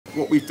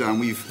what we've done,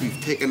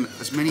 we've taken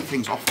as many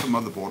things off the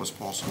motherboard as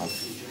possible.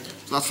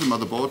 So that's the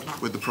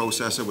motherboard with the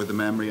processor, with the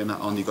memory and that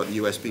on. You've got the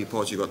USB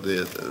ports, you've got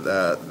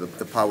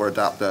the power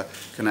adapter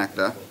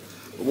connector.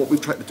 But what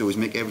we've tried to do is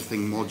make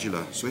everything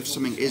modular. So if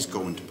something is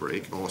going to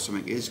break or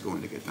something is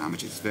going to get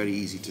damaged, it's very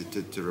easy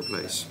to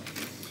replace.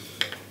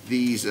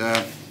 These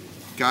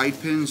guide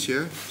pins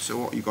here, so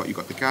what you've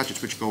got the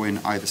gadgets which go in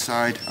either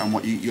side, and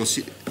what you'll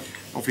see,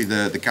 hopefully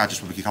the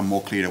gadgets will become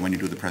more clearer when you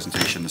do the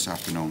presentation this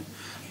afternoon.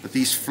 But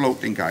these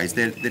floating guides,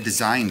 they're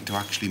designed to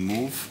actually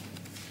move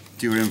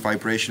during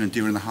vibration and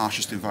during the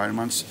harshest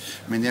environments.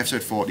 I mean, the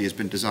FZ40 has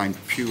been designed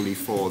purely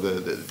for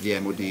the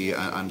MOD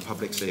and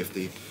public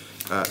safety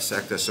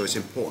sector, so it's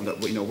important that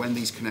when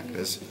these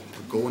connectors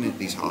are going into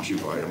these harsh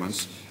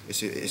environments,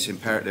 it's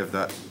imperative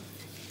that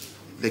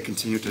they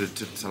continue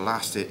to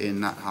last it in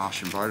that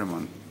harsh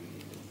environment.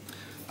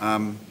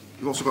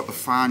 We've also got the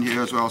fan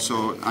here as well,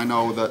 so I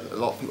know that a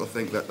lot of people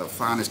think that the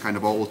fan is kind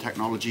of old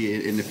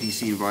technology in the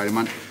PC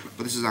environment,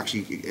 but this is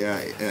actually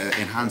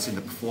enhancing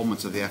the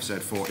performance of the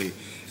FZ40.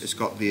 It's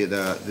got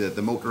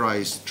the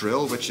motorized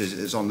drill, which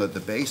is on the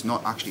base,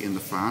 not actually in the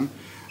fan,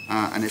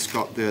 and it's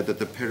got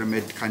the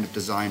pyramid kind of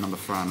design on the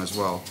fan as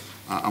well.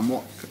 And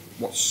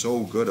what's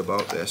so good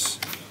about this,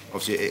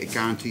 obviously it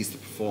guarantees the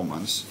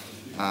performance.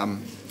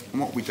 And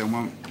what we've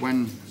done,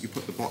 when you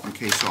put the bottom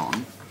case on, do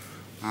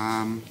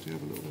you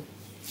have a little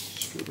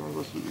screwdriver?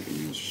 I think we can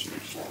use,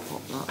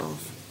 pop that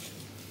off.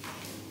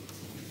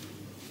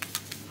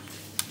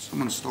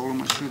 Someone's stolen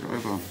my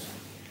screwdriver.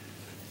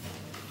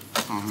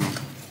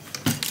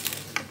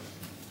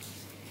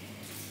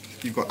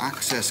 You've got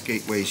access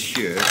gateways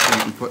here, so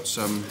you can put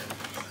some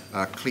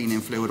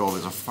cleaning fluid, or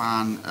there's a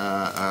fan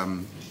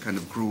kind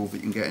of groove that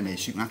you can get in there,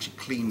 so you can actually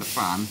clean the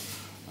fan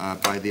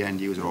by the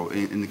end user or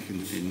in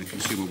the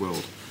consumer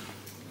world.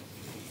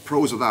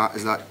 Pros of that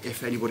is that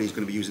if anybody's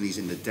going to be using these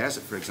in the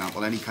desert, for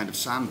example, any kind of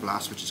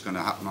sandblast which is going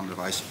to happen on the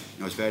device,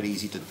 it's very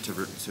easy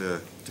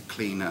to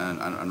clean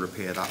and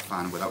repair that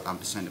fan without having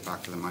to send it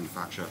back to the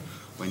manufacturer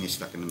when you're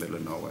stuck in the middle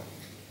of nowhere.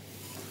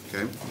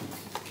 Okay.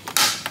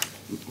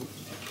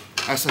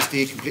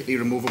 SSD completely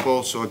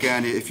removable, so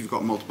again, if you've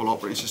got multiple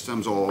operating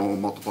systems or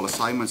multiple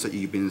assignments that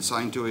you've been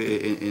assigned to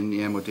in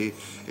the MOD,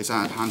 it's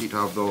handy to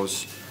have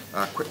those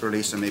quick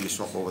release and maybe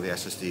swap over the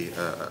SSD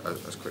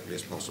as quickly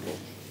as possible.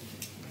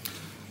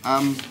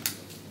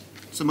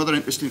 Some other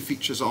interesting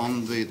features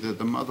on the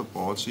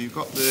motherboard. So you've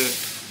got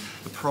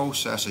the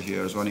processor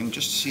here as well. You can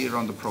just see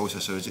around the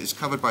processor. It's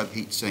covered by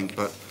the heatsink,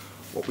 but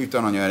what we've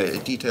done on here,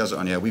 it details it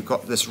on here. We've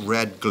got this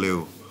red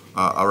glue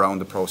around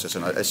the processor.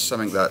 And it's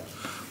something that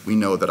we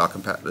know that our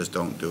competitors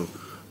don't do.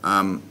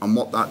 And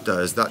what that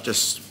does, that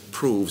just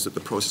proves that the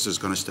processor is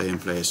going to stay in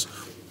place.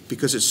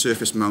 Because it's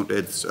surface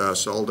mounted,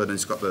 soldered, and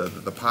it's got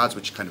the pads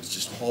which kind of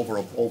just hover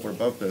up over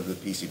above the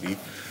PCB.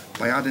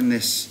 By adding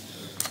this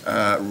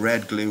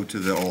red glue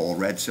or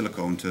red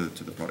silicone to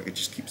the product, it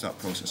just keeps that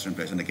processor in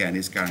place, and again,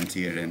 it's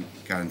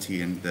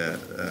guaranteeing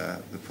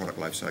the product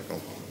life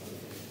cycle.